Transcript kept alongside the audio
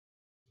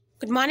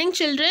Good morning,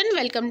 children.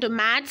 Welcome to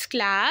maths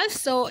class.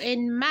 So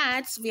in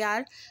maths, we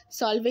are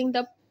solving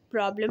the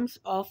problems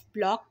of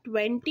block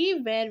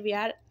 20 where we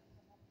are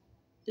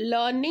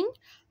learning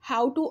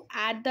how to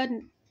add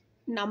the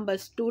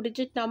numbers,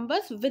 two-digit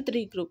numbers with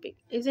regrouping,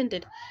 isn't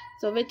it?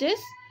 So which is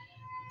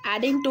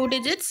adding two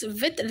digits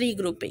with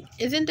regrouping,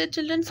 isn't it,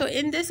 children? So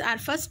in this, our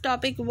first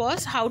topic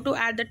was how to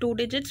add the two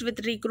digits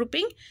with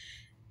regrouping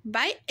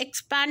by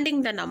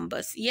expanding the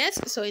numbers. Yes,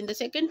 so in the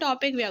second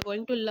topic we are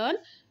going to learn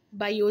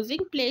by using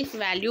place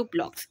value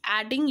blocks,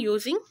 adding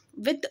using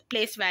with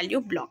place value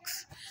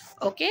blocks.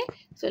 Okay,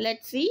 so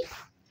let's see.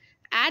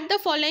 Add the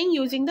following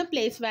using the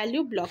place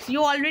value blocks.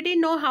 You already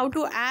know how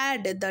to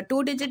add the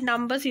two digit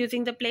numbers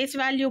using the place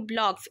value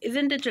blocks,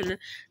 isn't it, children?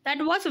 That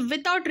was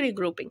without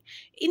regrouping.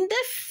 In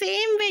the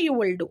same way you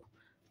will do,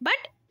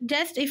 but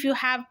just if you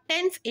have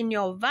tens in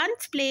your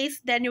ones place,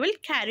 then you will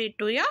carry it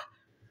to your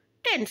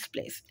tens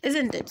place,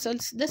 isn't it? So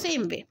it's the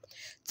same way.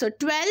 So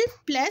 12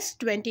 plus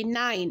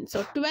 29.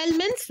 So 12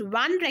 means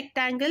one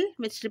rectangle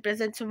which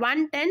represents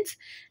one tens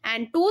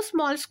and two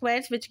small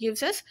squares which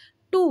gives us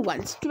two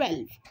ones,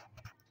 12.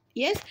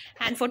 Yes,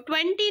 and for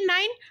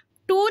 29,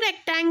 two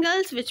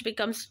rectangles which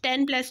becomes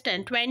 10 plus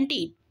 10,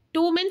 20.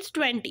 2 means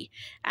 20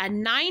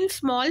 and 9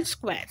 small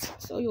squares.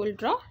 So you will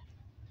draw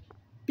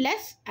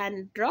plus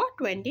and draw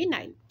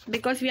 29.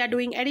 Because we are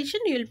doing addition,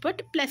 you will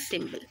put plus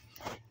symbol.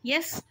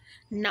 Yes,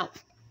 now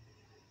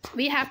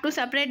we have to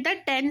separate the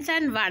tens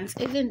and ones,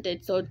 isn't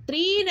it? So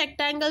three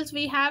rectangles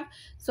we have.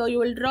 So you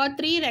will draw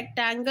three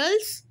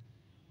rectangles.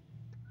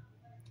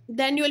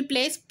 Then you will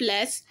place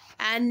plus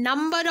and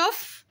number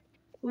of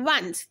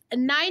ones.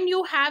 9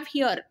 you have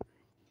here.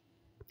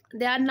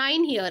 There are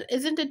 9 here,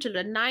 isn't it,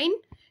 children? 9,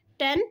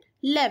 10,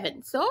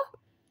 11. So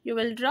you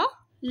will draw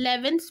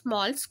 11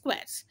 small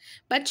squares.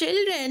 But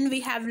children,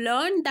 we have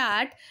learned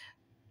that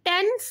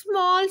 10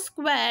 small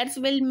squares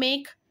will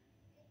make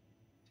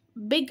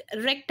big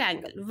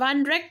rectangle,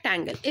 one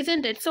rectangle,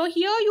 isn't it? So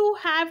here you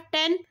have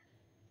 10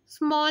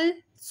 small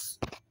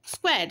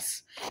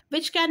squares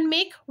which can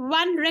make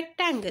one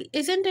rectangle,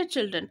 isn't it,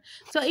 children?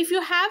 So if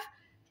you have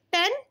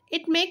 10,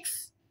 it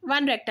makes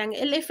one rectangle.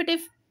 If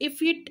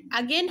it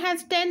again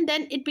has 10,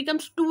 then it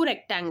becomes two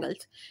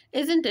rectangles,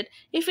 isn't it?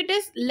 If it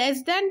is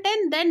less than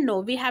 10, then no,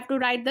 we have to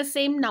write the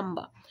same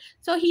number.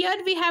 So here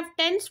we have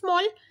 10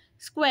 small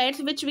squares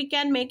which we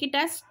can make it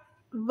as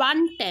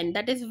 110,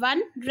 that is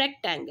one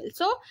rectangle.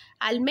 So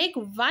I'll make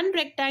one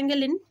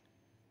rectangle in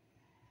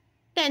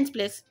tens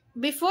place.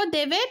 Before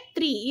they were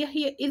 3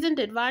 here, isn't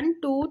it? 1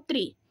 2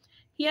 3.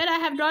 Here I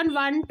have drawn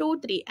 1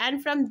 2 3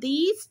 and from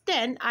these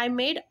 10 I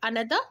made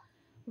another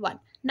one.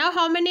 Now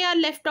how many are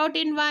left out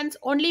in ones?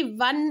 Only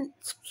one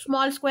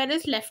small square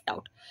is left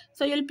out.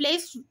 So you'll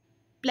place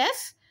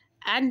plus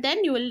and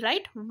then you will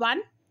write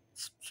one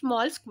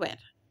small square.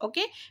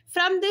 Okay,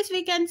 from this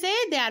we can say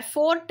there are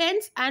 4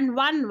 tens and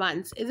 1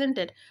 ones, isn't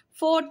it?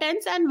 4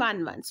 tens and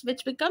 1 ones,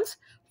 which becomes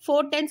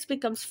 4 tens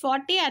becomes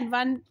 40 and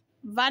 1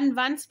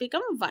 ones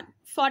become 1.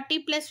 40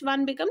 plus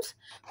 1 becomes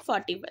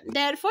 41.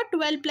 Therefore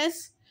 12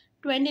 plus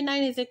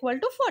 29 is equal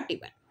to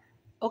 41.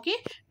 Okay,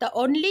 the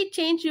only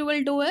change you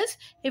will do is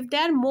if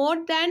there are more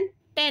than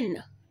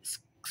 10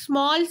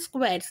 small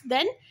squares,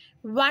 then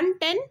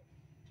 110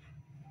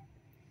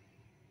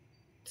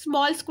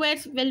 small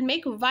squares will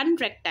make one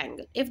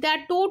rectangle. If there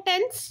are two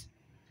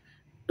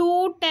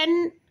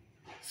 10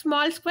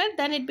 small square,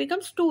 then it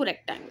becomes two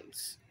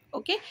rectangles.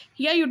 Okay,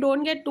 here you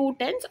don't get two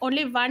tens,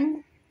 only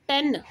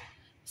 110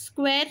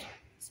 square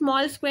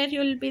small square you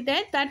will be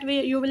there. That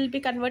way you will be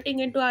converting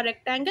into a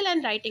rectangle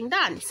and writing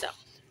the answer.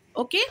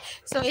 Okay,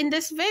 so in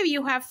this way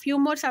you have few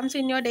more sums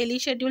in your daily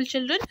schedule,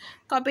 children.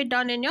 Copy it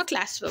down in your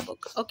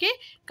classwork. Okay,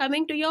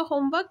 coming to your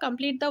homework,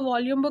 complete the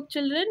volume book,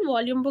 children.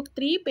 Volume book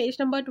 3, page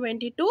number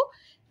 22,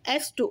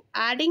 S2,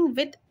 adding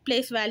with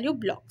place value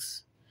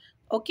blocks.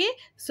 Okay,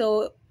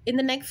 so in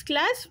the next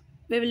class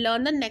we will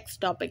learn the next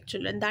topic,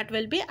 children. That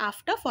will be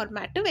after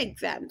formative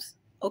exams.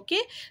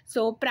 Okay,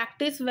 so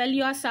practice well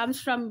your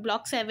sums from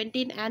block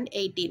 17 and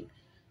 18.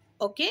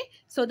 Okay,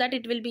 so that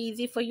it will be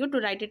easy for you to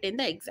write it in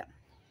the exam.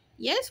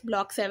 Yes,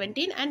 block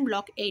 17 and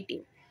block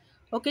 18.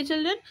 Okay,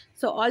 children.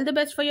 So all the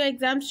best for your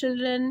exams,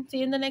 children. See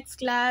you in the next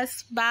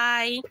class.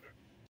 Bye.